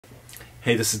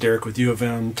Hey, this is Derek with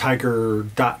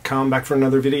UofMTiger.com, back for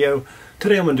another video.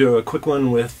 Today I'm going to do a quick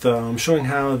one with showing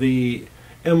how the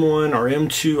M1 or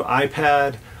M2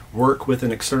 iPad work with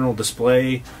an external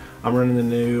display. I'm running the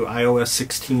new iOS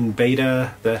 16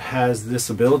 beta that has this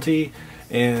ability,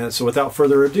 and so without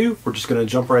further ado, we're just going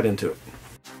to jump right into it.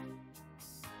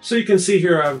 So you can see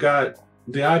here I've got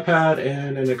the iPad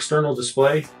and an external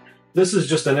display. This is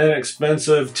just an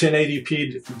inexpensive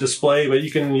 1080p display, but you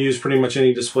can use pretty much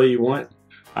any display you want.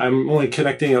 I'm only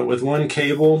connecting it with one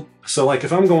cable. So like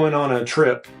if I'm going on a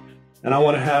trip and I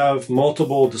want to have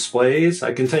multiple displays,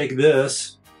 I can take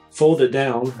this, fold it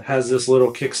down, it has this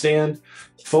little kickstand,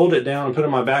 fold it down and put it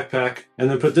in my backpack, and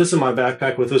then put this in my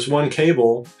backpack with this one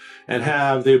cable and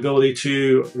have the ability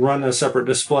to run a separate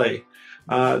display.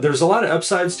 There's a lot of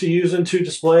upsides to using two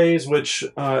displays, which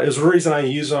is the reason I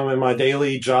use them in my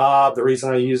daily job, the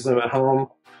reason I use them at home,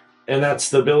 and that's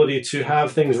the ability to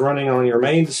have things running on your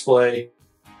main display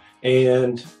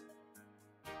and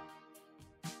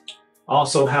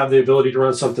also have the ability to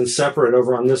run something separate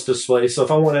over on this display. So if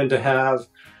I wanted to have,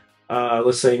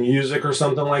 let's say, music or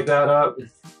something like that up,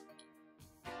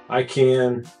 I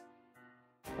can,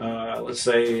 let's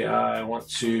say I want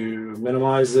to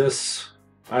minimize this.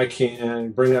 I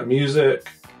can bring up music,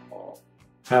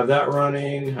 have that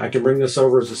running. I can bring this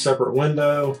over as a separate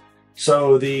window.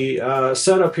 So the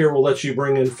setup here will let you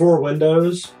bring in 4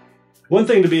 windows. One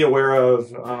thing to be aware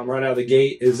of right out of the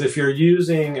gate is if you're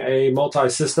using a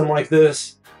multi-system like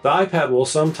this, the iPad will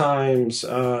sometimes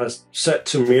set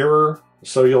to mirror,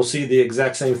 so you'll see the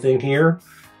exact same thing here.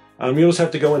 You just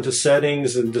have to go into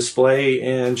settings and display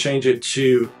and change it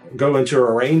to go into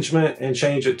arrangement and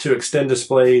change it to extend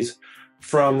displays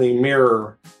from the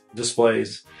mirror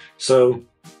displays. So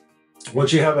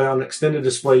once you have it on extended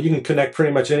display, you can connect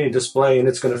pretty much any display and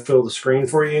it's going to fill the screen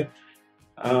for you.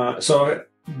 So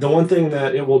the one thing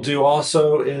that it will do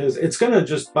also is it's going to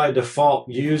just by default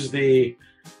use the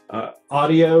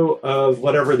audio of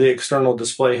whatever the external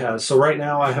display has. So right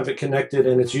now I have it connected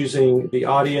and it's using the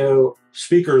audio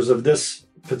speakers of this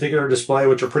particular display,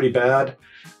 which are pretty bad,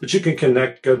 but you can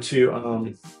connect, go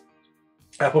to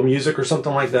Apple Music or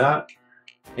something like that.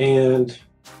 And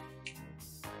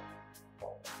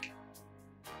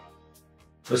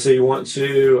let's say you want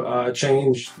to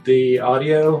change the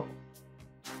audio.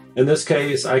 In this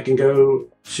case, I can go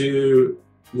to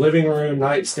living room,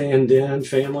 nightstand, den,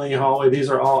 family, hallway. These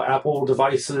are all Apple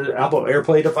devices, Apple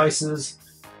AirPlay devices.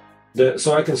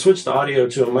 So I can switch the audio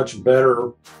to a much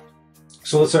better.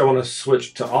 So let's say I want to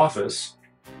switch to Office.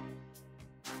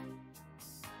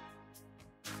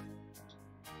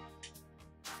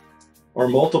 Or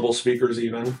multiple speakers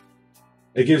even.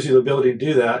 It gives you the ability to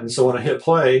do that. And so when I hit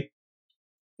play,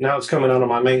 now it's coming out of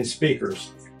my main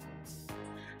speakers.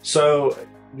 So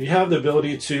you have the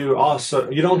ability to also,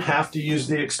 you don't have to use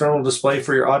the external display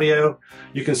for your audio.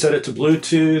 You can set it to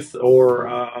Bluetooth or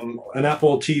an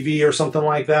Apple TV or something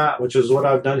like that, which is what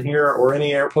I've done here, or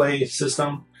any AirPlay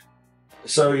system.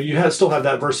 So you still have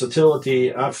that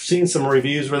versatility. I've seen some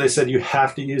reviews where they said you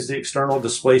have to use the external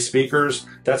display speakers.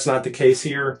 That's not the case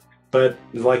here. But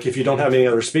like if you don't have any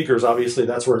other speakers, obviously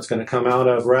that's where it's going to come out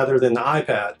of rather than the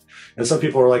iPad. And some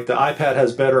people are like, the iPad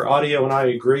has better audio, and I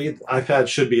agree. The iPad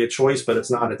should be a choice, but it's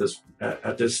not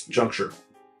at this juncture.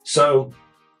 So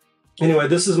anyway,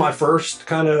 this is my first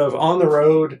kind of on the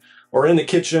road or in the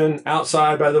kitchen,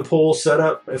 outside by the pool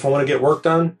setup if I want to get work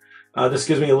done. This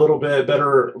gives me a little bit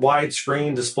better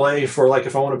widescreen display for like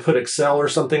if I want to put Excel or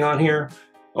something on here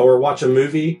or watch a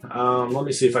movie. Let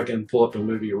me see if I can pull up a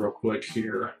movie real quick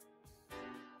here.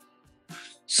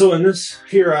 So in this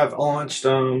here, I've launched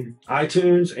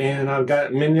iTunes and I've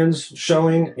got Minions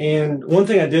showing. And one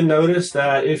thing I did notice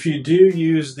that if you do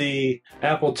use the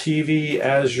Apple TV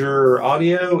as your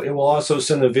audio, it will also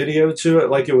send a video to it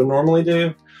like it would normally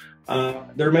do.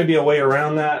 There may be a way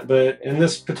around that, but in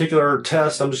this particular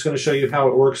test, I'm just going to show you how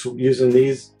it works using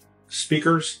these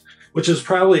speakers, which is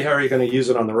probably how you're going to use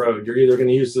it on the road. You're either going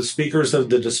to use the speakers of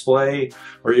the display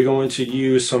or you're going to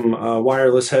use some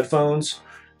wireless headphones.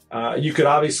 You could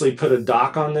obviously put a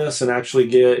dock on this and actually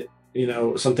get,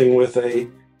 something with a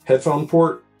headphone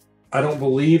port. I don't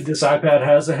believe this iPad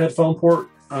has a headphone port.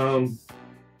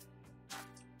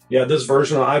 Yeah, this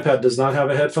version of the iPad does not have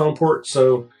a headphone port,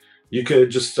 so you could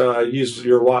just use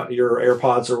your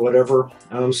AirPods or whatever.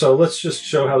 So let's just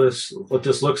show what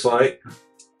this looks like.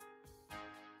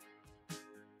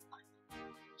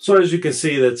 So as you can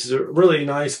see, that's a really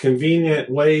nice,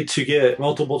 convenient way to get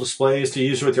multiple displays to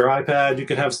use with your iPad. You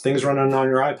can have things running on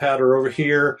your iPad or over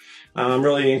here,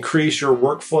 really increase your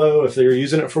workflow if you're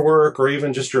using it for work, or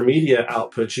even just your media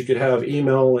output. You could have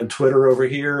email and Twitter over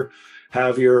here.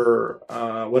 have your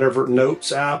whatever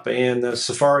Notes app and the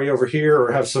Safari over here,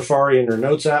 or have Safari in your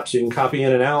Notes app so you can copy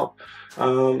in and out.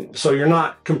 So you're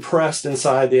not compressed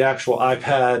inside the actual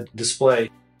iPad display.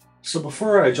 So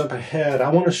before I jump ahead, I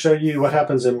want to show you what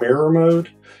happens in mirror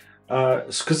mode,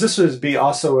 because this would be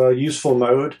also a useful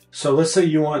mode. So let's say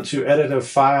you want to edit a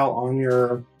file on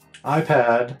your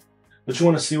iPad, but you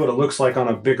want to see what it looks like on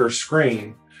a bigger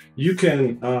screen. You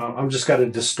can, I've just got a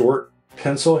distort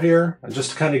pencil here,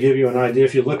 just to kind of give you an idea.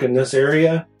 If you look in this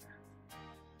area,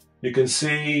 you can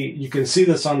see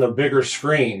this on the bigger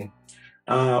screen,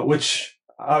 which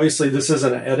obviously this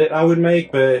isn't an edit I would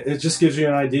make, but it just gives you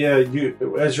an idea.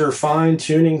 As you're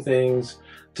fine-tuning things,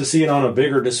 to see it on a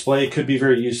bigger display could be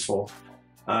very useful.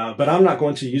 But I'm not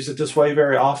going to use it this way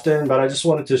very often, but I just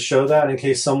wanted to show that in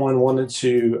case someone wanted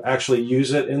to actually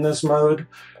use it in this mode.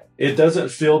 It doesn't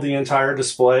fill the entire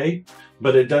display,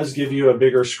 but it does give you a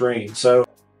bigger screen. So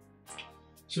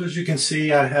as you can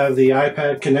see, I have the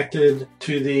iPad connected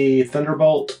to the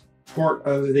Thunderbolt port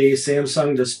of the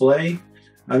Samsung display.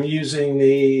 I'm using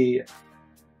the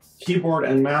keyboard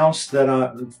and mouse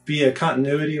that via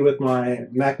continuity with my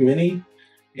Mac Mini,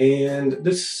 and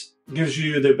this gives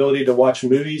you the ability to watch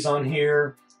movies on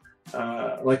here.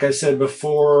 Like I said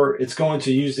before, it's going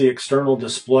to use the external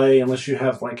display unless you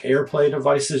have like AirPlay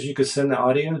devices you could send the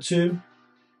audio to.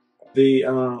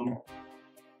 You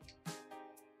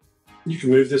can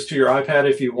move this to your iPad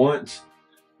if you want.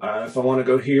 If I want to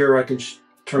go here, I can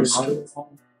turn it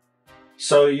on.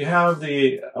 So you have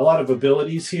a lot of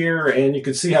abilities here, and you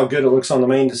can see how good it looks on the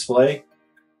main display.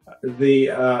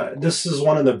 This is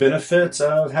one of the benefits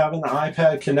of having the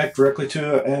iPad connect directly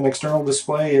to an external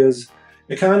display, is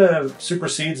it kind of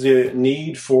supersedes the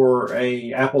need for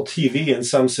a Apple TV in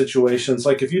some situations.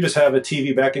 Like if you just have a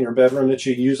TV back in your bedroom that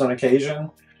you use on occasion,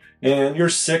 and you're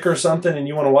sick or something and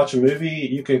you want to watch a movie,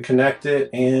 you can connect it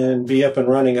and be up and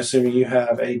running, assuming you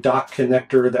have a dock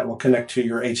connector that will connect to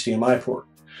your HDMI port.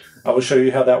 I will show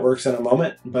you how that works in a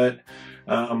moment, but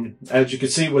as you can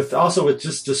see, with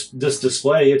just this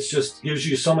display, it just gives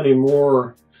you so many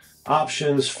more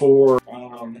options for,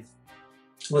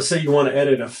 let's say you want to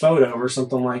edit a photo or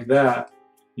something like that.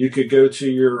 You could go to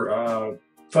your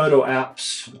photo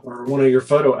apps, or one of your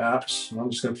photo apps. I'm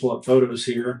just going to pull up photos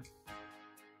here.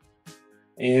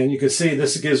 And you can see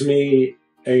this gives me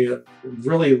a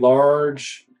really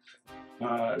large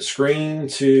screen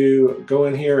to go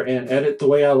in here and edit the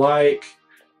way I like.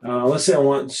 Let's say I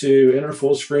want to enter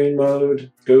full screen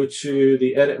mode, go to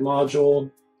the edit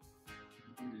module,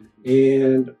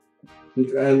 and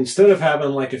instead of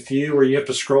having like a few where you have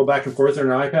to scroll back and forth on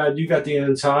your iPad, you got the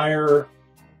entire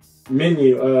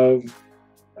menu of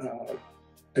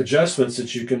adjustments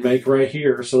that you can make right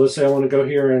here. So let's say I want to go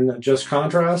here and adjust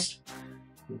contrast.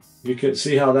 You can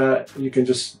see how that, you can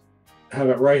just have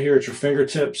it right here at your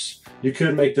fingertips. You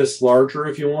could make this larger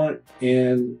if you want,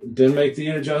 and then make the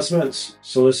adjustments.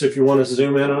 So let's say if you want to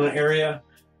zoom in on an area,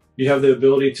 you have the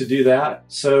ability to do that.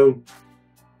 So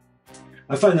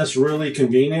I find this really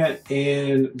convenient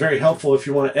and very helpful if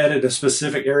you want to edit a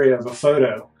specific area of a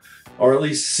photo, or at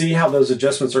least see how those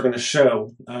adjustments are going to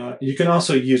show. You can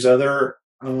also use other,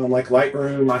 like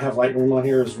Lightroom. I have Lightroom on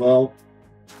here as well.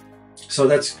 So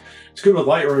it's good with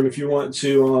Lightroom if you want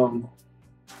to,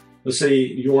 let's say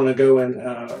you want to go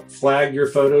and flag your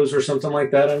photos or something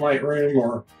like that in Lightroom,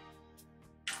 or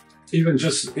even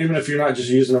if you're not just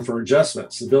using them for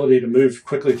adjustments, the ability to move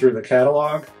quickly through the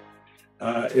catalog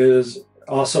is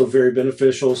also very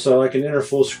beneficial. So I can enter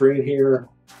full screen here,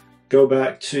 go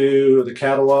back to the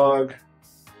catalog,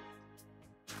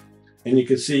 and you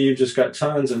can see you've just got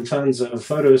tons and tons of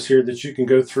photos here that you can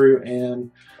go through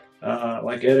and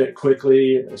like edit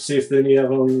quickly, see if any of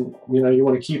them, you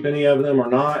want to keep any of them or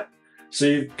not. So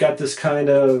you've got this kind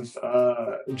of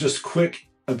just quick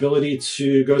ability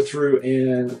to go through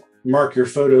and mark your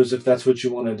photos if that's what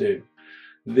you want to do.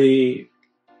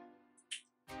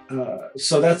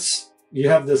 So you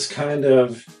have this kind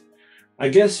of, I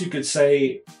guess you could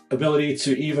say, ability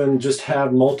to even just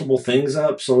have multiple things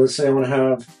up. So let's say I want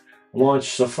to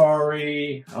launch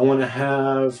Safari, I want to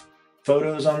have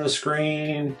photos on the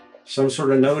screen, some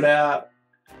sort of note app.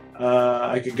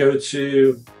 I could go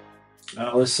to,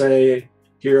 let's say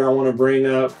here I want to bring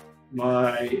up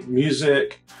my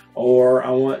music, or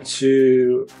I want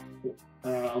to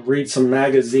read some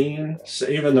magazines. So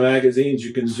even the magazines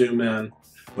you can zoom in,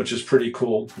 which is pretty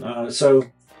cool. And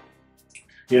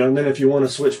then if you want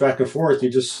to switch back and forth,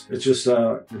 it's just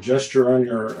a gesture on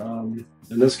your,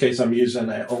 in this case I'm using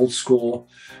an old school,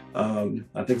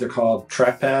 I think they're called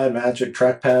trackpad, magic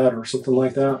trackpad or something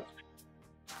like that.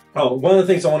 Oh, one of the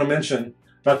things I want to mention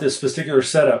about this particular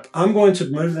setup, I'm going to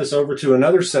move this over to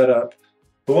another setup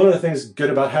But one of the things good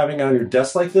about having it on your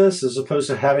desk like this, as opposed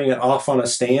to having it off on a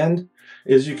stand,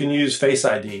 is you can use Face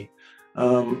ID.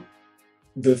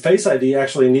 The Face ID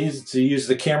actually needs to use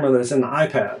the camera that's in the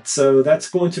iPad. So that's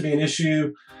going to be an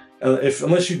issue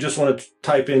unless you just want to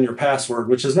type in your password,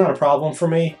 which is not a problem for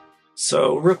me.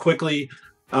 So real quickly,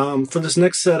 for this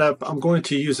next setup, I'm going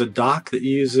to use a dock that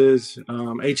uses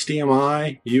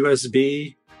HDMI,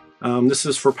 USB. This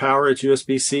is for power, it's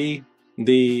USB-C. And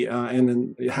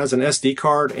then it has an SD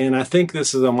card, and I think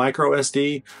this is a micro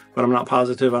SD, but I'm not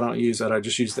positive. I don't use that. I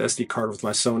just use the SD card with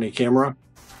my Sony camera.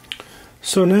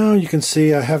 So now you can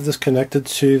see I have this connected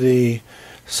to the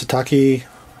Sataki,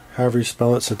 however you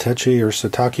spell it, Satechi or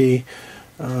Sataki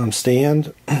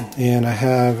stand, and I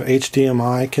have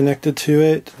HDMI connected to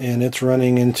it, and it's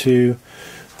running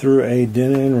through a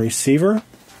Denon receiver,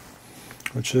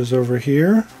 which is over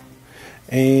here,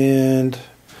 and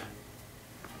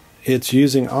it's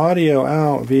using audio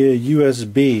out via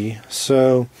USB.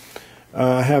 So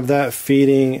I have that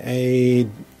feeding a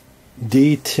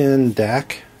D10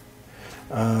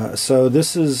 DAC. So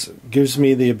this gives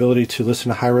me the ability to listen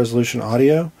to high resolution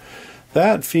audio.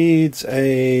 That feeds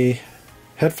a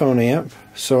headphone amp,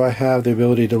 so I have the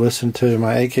ability to listen to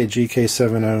my AKG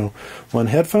K701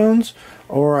 headphones,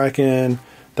 or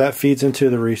that feeds into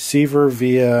the receiver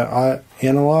via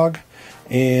analog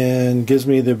and gives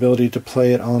me the ability to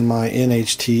play it on my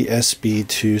NHT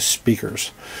SB2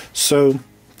 speakers. So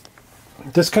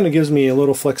this kind of gives me a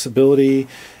little flexibility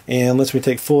and lets me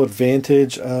take full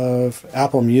advantage of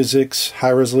Apple Music's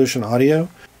high-resolution audio.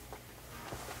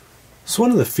 So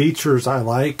one of the features I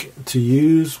like to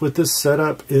use with this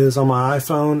setup is on my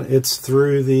iPhone. It's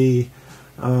through the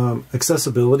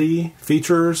accessibility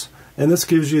features, and this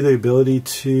gives you the ability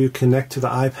to connect to the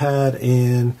iPad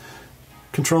and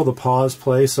control the pause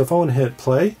play. So if I want to hit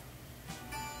play,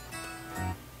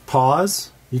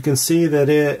 pause, you can see that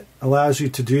it allows you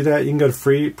to do that. You can go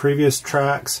to previous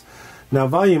tracks. Now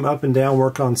volume up and down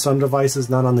work on some devices,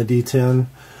 not on the D10.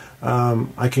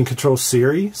 I can control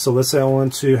Siri. So let's say I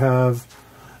want to have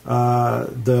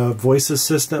the voice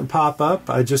assistant pop up.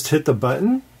 I just hit the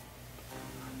button.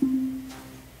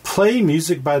 Play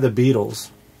music by the Beatles.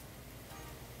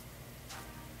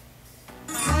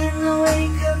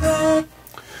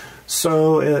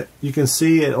 So you can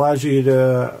see it allows you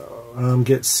to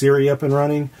get Siri up and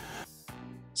running.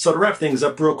 So to wrap things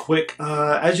up real quick,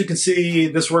 as you can see,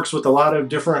 this works with a lot of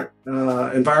different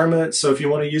environments. So if you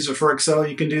want to use it for Excel,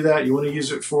 you can do that. You want to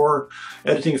use it for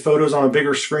editing photos on a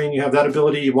bigger screen, you have that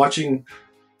ability. Watching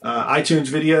iTunes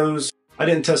videos. I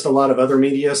didn't test a lot of other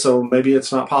media, so maybe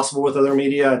it's not possible with other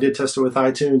media. I did test it with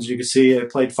iTunes. You can see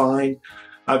it played fine.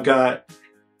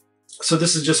 So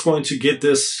this is just going to get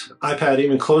this iPad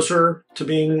even closer to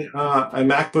being a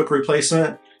MacBook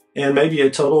replacement, and maybe a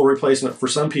total replacement for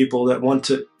some people that want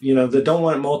to, that don't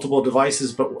want multiple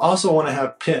devices, but also want to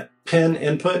have pen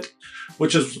input,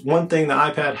 which is one thing the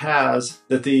iPad has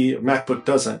that the MacBook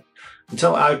doesn't.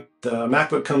 Until the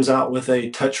MacBook comes out with a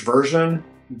touch version,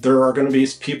 there are going to be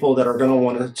people that are going to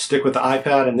want to stick with the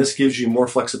iPad, and this gives you more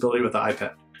flexibility with the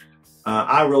iPad.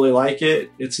 I really like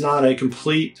it. It's not a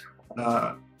complete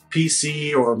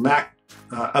PC or Mac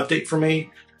update for me,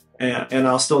 and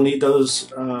I'll still need those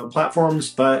platforms,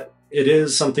 but it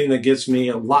is something that gives me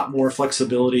a lot more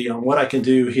flexibility on what I can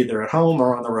do either at home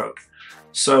or on the road.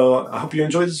 So I hope you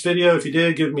enjoyed this video. If you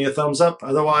did, give me a thumbs up.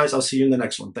 Otherwise, I'll see you in the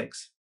next one. Thanks.